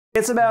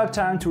It's about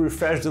time to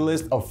refresh the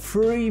list of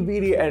free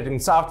video editing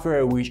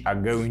software which are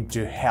going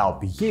to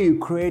help you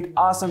create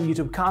awesome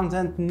YouTube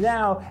content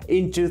now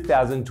in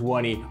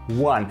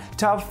 2021.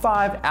 Top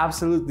 5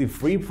 absolutely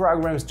free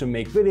programs to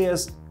make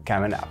videos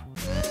coming up.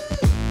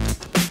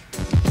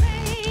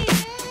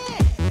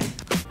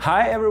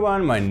 Hi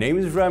everyone, my name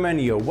is Roman,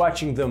 you're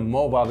watching the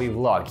Movavi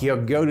vlog, your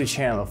go-to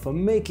channel for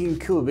making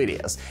cool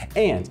videos.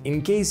 And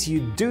in case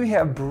you do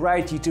have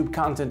bright YouTube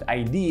content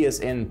ideas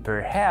and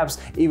perhaps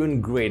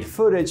even great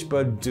footage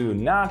but do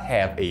not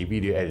have a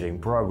video editing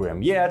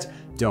program yet,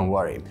 don't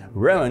worry,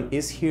 Roman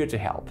is here to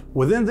help.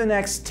 Within the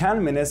next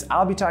 10 minutes,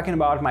 I'll be talking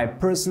about my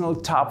personal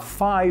top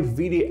 5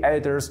 video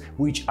editors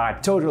which are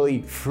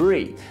totally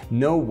free.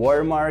 No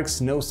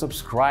watermarks, no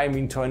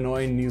subscribing to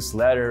annoying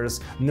newsletters,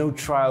 no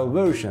trial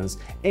versions.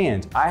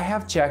 And I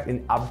have checked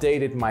and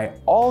updated my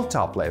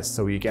all-top list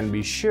so you can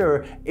be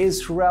sure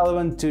it's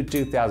relevant to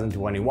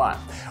 2021.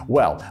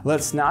 Well,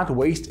 let's not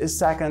waste a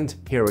second,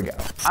 here we go.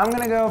 I'm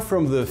gonna go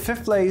from the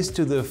 5th place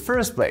to the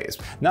 1st place.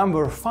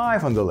 Number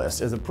 5 on the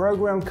list is a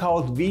program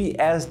called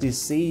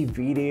VSDC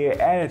Video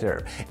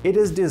Editor. It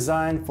is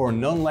designed for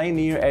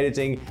non-linear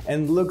editing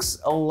and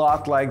looks a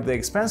lot like the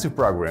expensive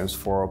programs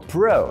for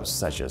pros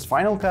such as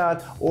Final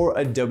Cut or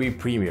Adobe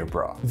Premiere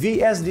Pro.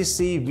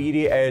 VSDC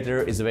Video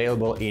Editor is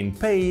available in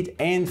paid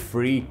and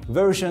free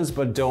versions,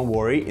 but don't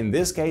worry, in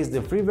this case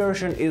the free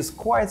version is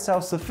quite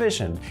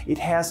self-sufficient. It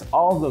has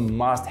all the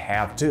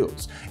must-have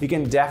tools. You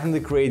can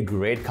definitely create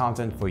great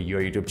content for your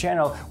YouTube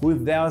channel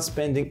without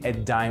spending a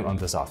dime on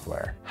the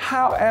software.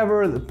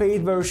 However, the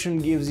paid version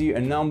gives you a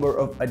number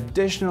of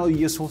additional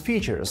useful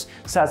features,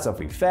 sets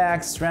of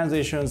effects,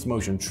 transitions,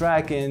 motion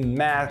tracking,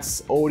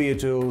 masks, audio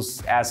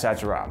tools,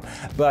 etc.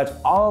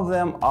 But all of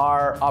them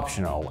are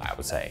optional, I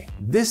would say.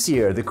 This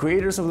year, the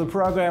creators of the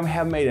program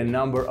have made a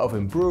number of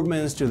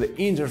improvements to the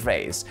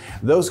interface.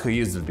 Those who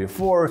used it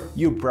before,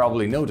 you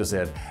probably noticed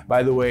it.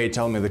 By the way,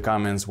 tell me in the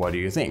comments what do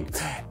you think.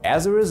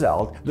 As a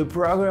result, the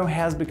program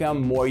has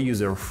become more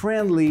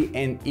user-friendly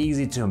and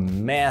easy to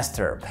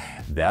master.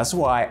 That's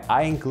why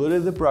I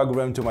included the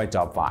program to my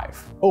top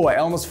 5. Oh, I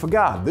almost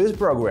forgot, this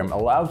program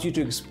allows you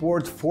to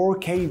export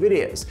 4K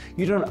videos.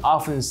 You don't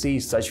often see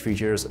such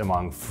features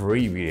among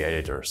free video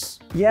editors.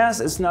 Yes,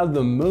 it's not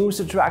the most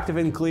attractive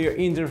and clear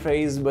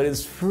interface, but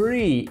it's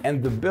free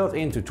and the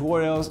built-in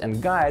tutorials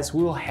and guides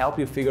will help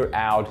you figure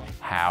out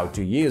how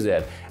to use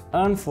it.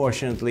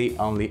 Unfortunately,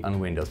 only on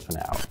Windows for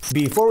now.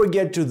 Before we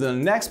get to the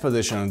next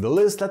position on the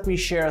list, let me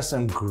share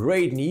some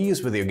great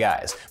news with you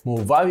guys.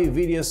 Movavi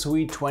Video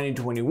Suite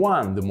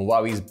 2021, the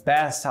Movavi's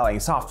best-selling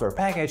software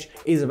package,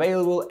 is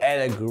available at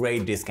a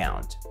great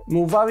discount.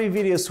 Movavi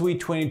Video Suite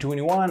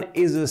 2021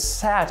 is a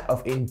set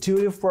of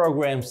intuitive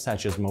programs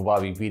such as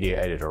Movavi Video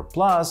Editor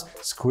Plus,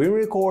 Screen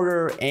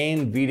Recorder,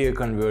 and Video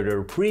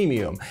Converter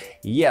Premium.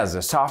 Yes,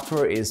 the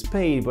software is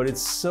paid, but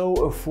it's so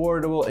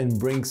affordable and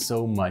brings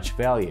so much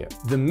value.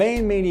 The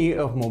main menu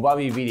of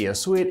Movavi Video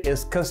Suite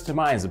is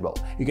customizable.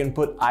 You can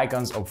put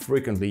icons of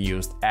frequently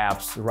used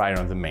apps right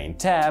on the main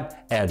tab,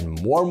 add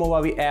more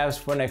Movavi apps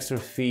for an extra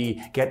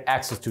fee, get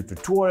access to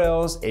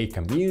tutorials, a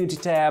community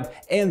tab,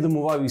 and the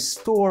Movavi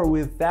store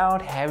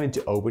without having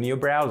to open your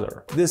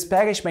browser. This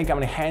package may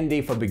come in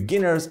handy for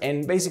beginners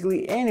and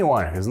basically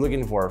anyone who's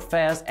looking for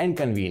fast and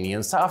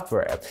convenient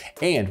software.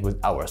 And with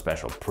our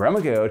special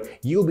promo code,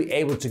 you'll be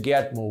able to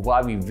get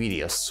Movavi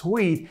Video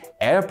Suite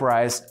at a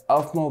price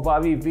of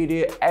Movavi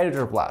Video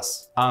Editor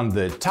Plus. On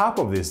the top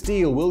of this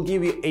deal, we'll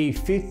give you a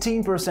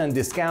 15%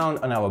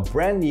 discount on our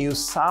brand new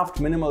soft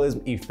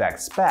minimalism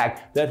effects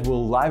pack that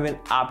will liven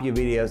up your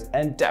videos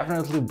and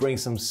definitely bring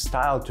some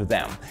style to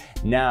them.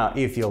 Now,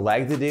 if you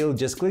like the deal,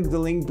 just click the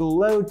link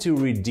below to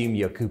redeem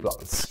your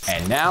coupons.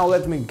 And now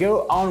let me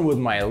go on with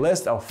my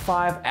list of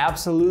 5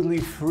 absolutely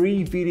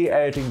free video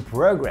editing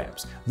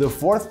programs. The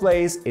 4th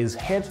place is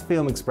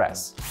Hitfilm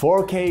Express.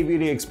 4K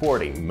video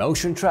exporting,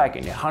 motion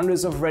tracking,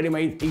 hundreds of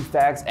ready-made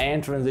effects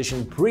and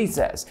transition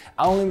presets,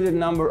 unlimited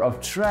number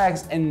of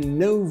tracks, and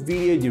no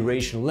video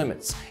duration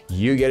limits.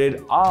 You get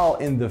it all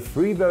in the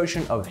free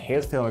version of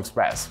Hitfilm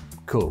Express.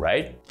 Cool,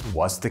 right?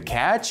 What's the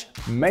catch?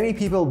 Many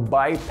people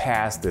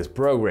bypass this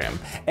program,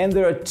 and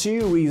there are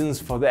 2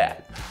 reasons for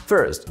that.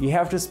 First, you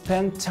have to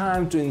spend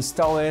time to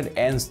install it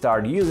and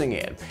start using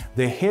it.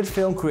 The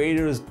Hitfilm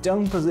creators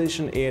don't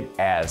position it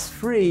as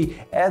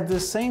free, at the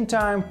same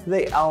time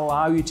they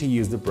allow you to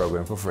use the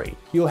program for free.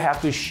 You'll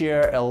have to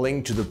share a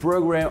link to the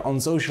program on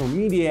social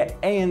media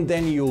and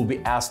then you'll be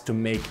asked to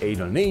make a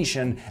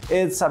donation.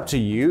 It's up to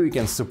you, you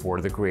can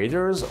support the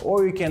creators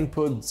or you can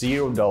put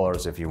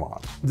 $0 if you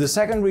want. The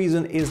second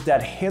reason is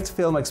that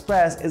Hitfilm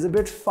Express is a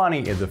bit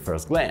funny at the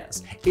first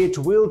glance. It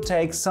will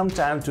take some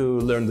time to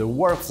learn the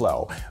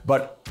workflow,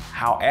 but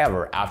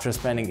However, after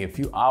spending a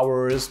few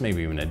hours,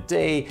 maybe even a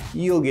day,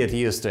 you'll get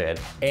used to it,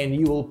 and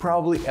you will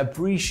probably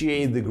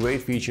appreciate the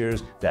great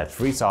features that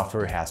free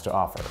software has to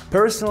offer.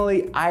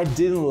 Personally, I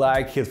didn't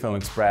like Hitfilm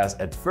Express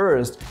at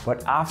first,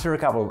 but after a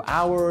couple of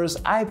hours,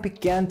 I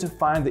began to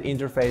find the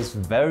interface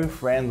very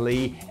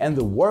friendly and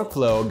the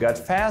workflow got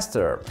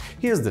faster.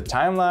 Here's the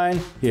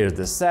timeline, here's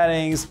the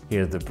settings,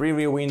 here's the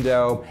preview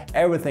window,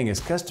 everything is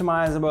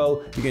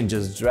customizable, you can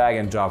just drag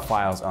and drop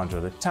files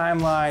onto the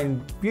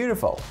timeline,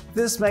 beautiful.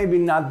 This may be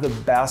not the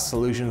best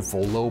solution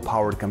for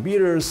low-powered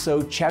computers,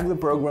 so check the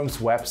program's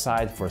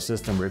website for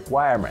system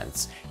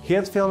requirements.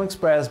 Hitfilm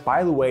Express,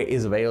 by the way,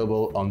 is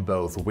available on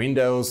both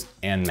Windows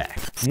and Mac.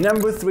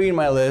 Number 3 in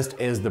my list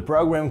is the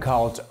program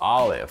called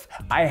Olive.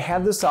 I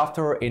had the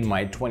software in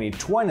my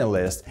 2020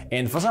 list,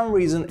 and for some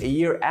reason a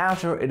year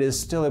after it is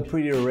still a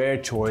pretty rare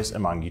choice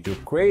among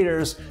YouTube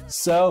creators,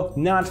 so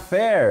not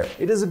fair.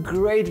 It is a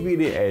great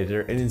video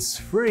editor and it's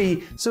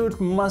free, so it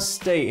must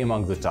stay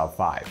among the top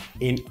 5.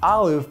 In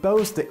Olive,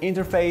 both the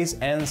interface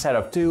and set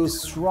of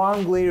tools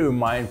strongly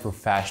remind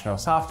professional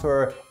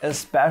software,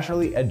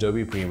 especially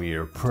Adobe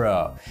Premiere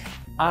Pro.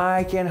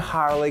 I can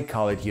hardly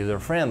call it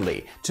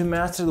user-friendly. To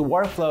master the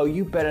workflow,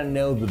 you better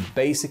know the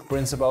basic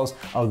principles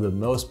of the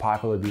most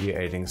popular video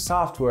editing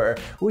software,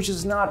 which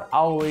is not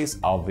always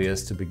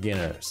obvious to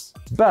beginners.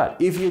 But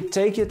if you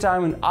take your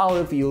time in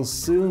Olive, you'll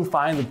soon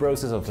find the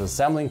process of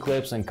assembling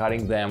clips and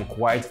cutting them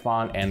quite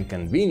fun and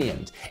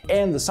convenient.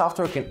 And the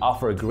software can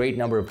offer a great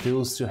number of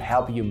tools to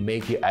help you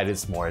make your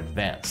edits more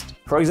advanced.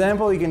 For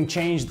example, you can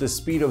change the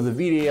speed of the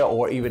video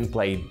or even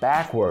play it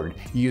backward,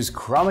 use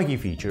chroma key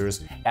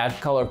features, add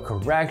color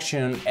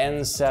correction,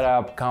 and set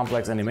up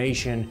complex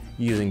animation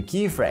using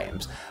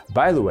keyframes.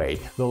 By the way,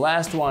 the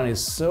last one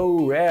is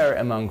so rare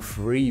among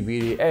free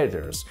video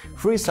editors.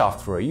 Free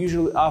software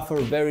usually offer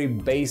very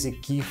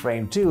basic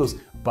keyframe tools,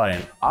 but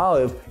in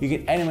Olive, you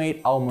can animate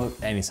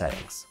almost any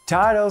settings.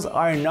 Titles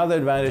are another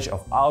advantage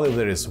of Olive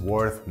that is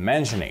worth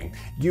mentioning.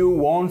 You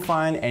won't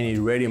find any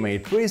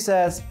ready-made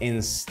presets,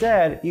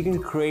 instead you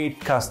can create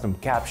custom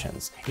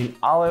captions. In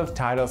Olive,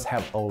 titles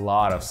have a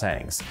lot of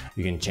settings.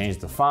 You can change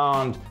the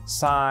font,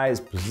 size,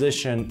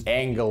 position,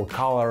 angle,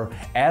 color,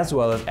 as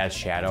well as add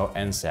shadow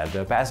and set the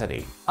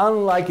opacity.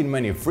 Unlike in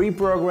many free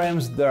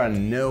programs, there are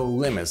no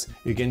limits.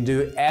 You can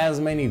do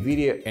as many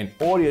video and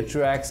audio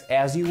tracks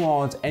as you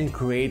want and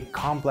create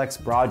complex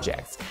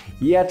projects.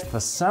 Yet, for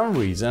some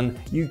reason,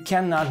 you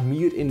cannot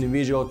mute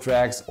individual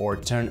tracks or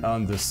turn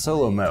on the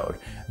solo mode.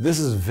 This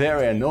is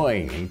very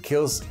annoying and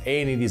kills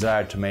any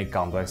desire to make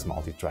complex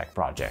multi-track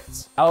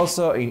projects.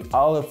 Also, in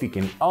Olive, you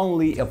can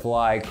only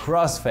apply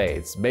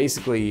crossfades.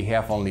 Basically, you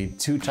have only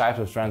 2 types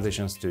of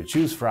transitions to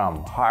choose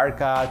from: hard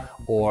cut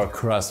or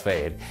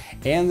crossfade.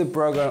 And the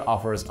program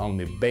offers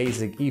only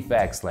basic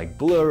effects like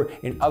blur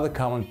and other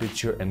common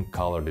picture and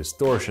color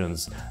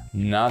distortions.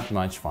 Not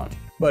much fun.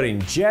 But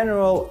in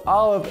general,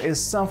 Olive is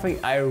something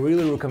I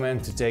really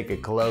recommend to take a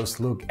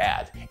close look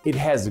at. It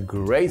has a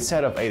great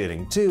set of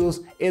editing tools,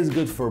 it's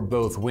good for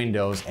both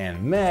Windows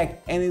and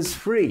Mac, and is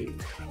free.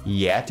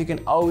 Yet you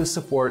can always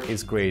support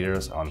its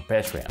creators on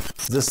Patreon.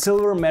 The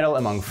silver medal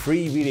among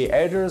free video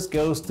editors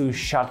goes to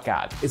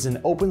Shotcut. It's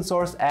an open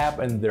source app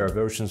and there are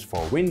versions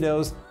for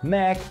Windows,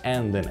 Mac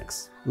and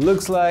Linux.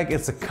 Looks like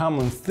it's a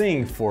common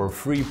thing for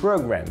free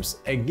programs.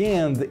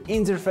 Again, the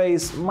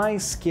interface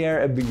might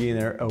scare a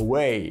beginner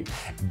away.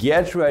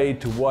 Get ready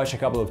to watch a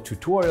couple of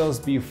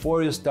tutorials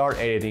before you start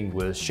editing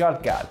with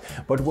Shotcut.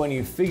 But when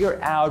you figure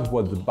out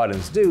what the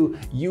buttons do,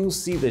 you'll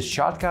see that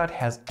Shotcut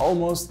has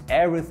almost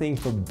everything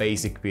for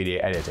basic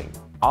video editing.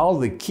 All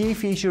the key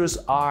features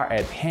are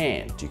at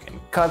hand. You can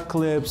cut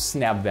clips,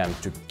 snap them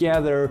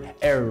together,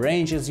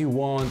 arrange as you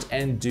want,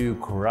 and do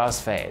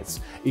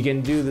crossfades. You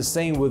can do the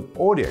same with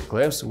audio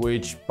clips,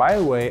 which, by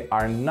the way,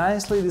 are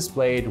nicely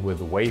displayed with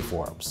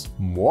waveforms.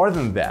 More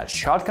than that,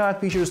 Shotcut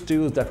features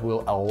tools that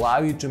will allow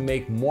you to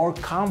make more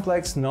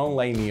complex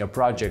non-linear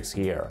projects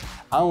here.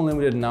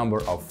 Unlimited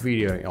number of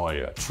video and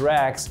audio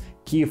tracks,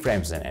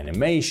 keyframes and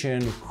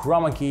animation,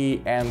 chroma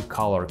key, and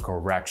color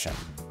correction.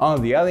 On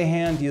the other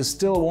hand, you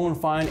still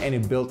won't find any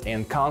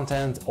built-in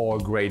content or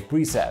great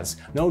presets,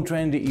 no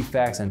trendy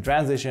effects and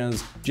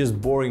transitions,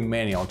 just boring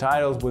manual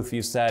titles with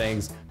few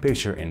settings,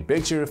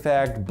 picture-in-picture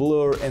effect,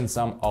 blur, and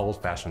some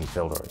old-fashioned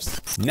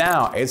filters.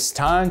 Now it's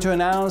time to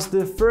announce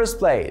the first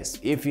place.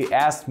 If you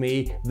ask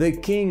me, the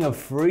king of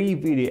free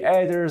video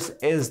editors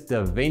is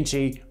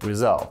DaVinci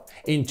Resolve.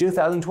 In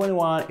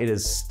 2021, it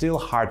is still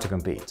hard to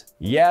compete.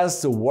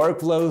 Yes, the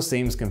workflow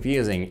seems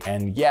confusing,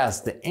 and yes,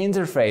 the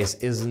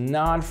interface is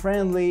not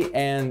friendly,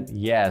 and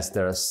yes,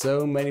 there are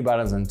so many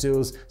buttons and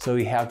tools, so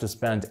you have to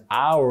spend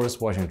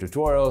hours watching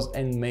tutorials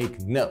and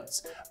make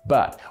notes.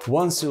 But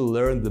once you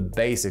learn the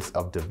basics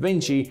of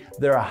DaVinci,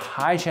 there are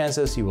high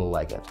chances you will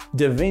like it.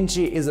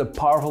 DaVinci is a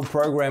powerful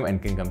program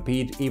and can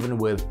compete even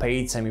with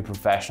paid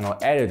semi-professional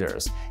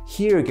editors.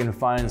 Here you can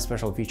find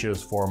special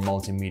features for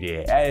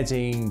multimedia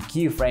editing,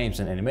 keyframes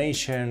and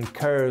animation,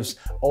 curves,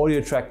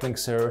 audio track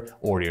mixer,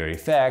 audio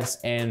effects,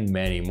 and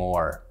many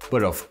more.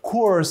 But of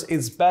course,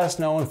 it's best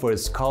known for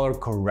its color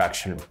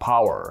correction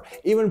power.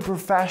 Even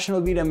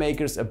professional video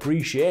makers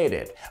appreciate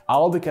it,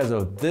 all because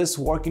of this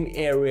working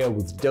area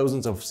with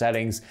dozens of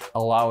settings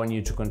allowing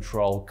you to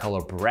control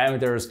color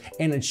parameters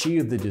and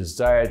achieve the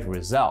desired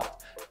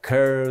result: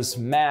 curves,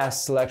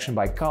 mask, selection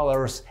by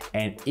colors,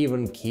 and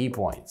even key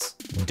points.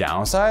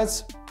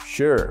 Downsides?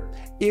 Sure.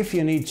 If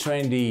you need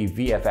trendy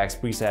VFX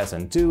presets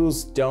and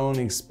tools, don't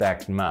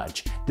expect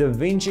much.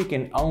 DaVinci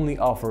can only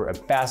offer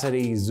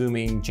opacity,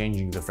 zooming,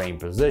 changing the frame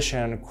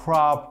position,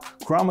 crop,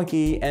 chroma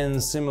key,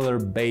 and similar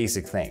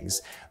basic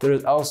things. There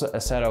is also a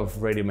set of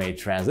ready-made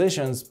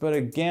transitions, but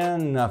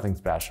again, nothing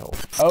special.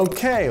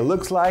 Okay,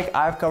 looks like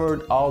I've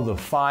covered all the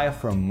 5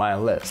 from my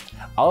list.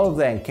 All of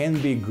them can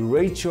be a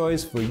great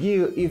choice for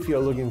you if you're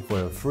looking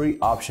for a free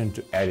option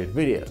to edit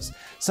videos.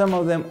 Some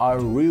of them are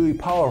really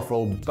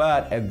powerful,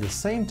 but at the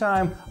same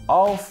time,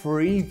 all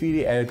free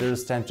video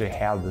editors tend to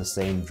have the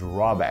same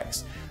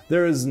drawbacks.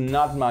 There is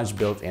not much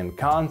built-in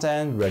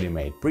content,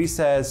 ready-made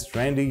presets,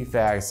 trendy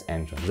effects,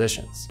 and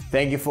transitions.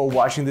 Thank you for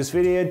watching this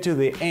video to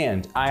the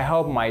end. I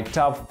hope my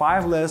top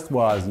 5 list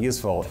was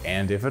useful,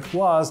 and if it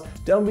was,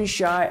 don't be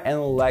shy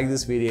and like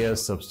this video,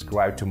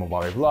 subscribe to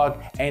Movavi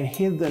Vlog, and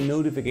hit the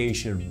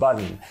notification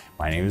button.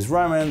 My name is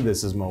Roman,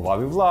 this is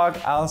Movavi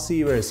Vlog, I'll see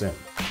you very soon.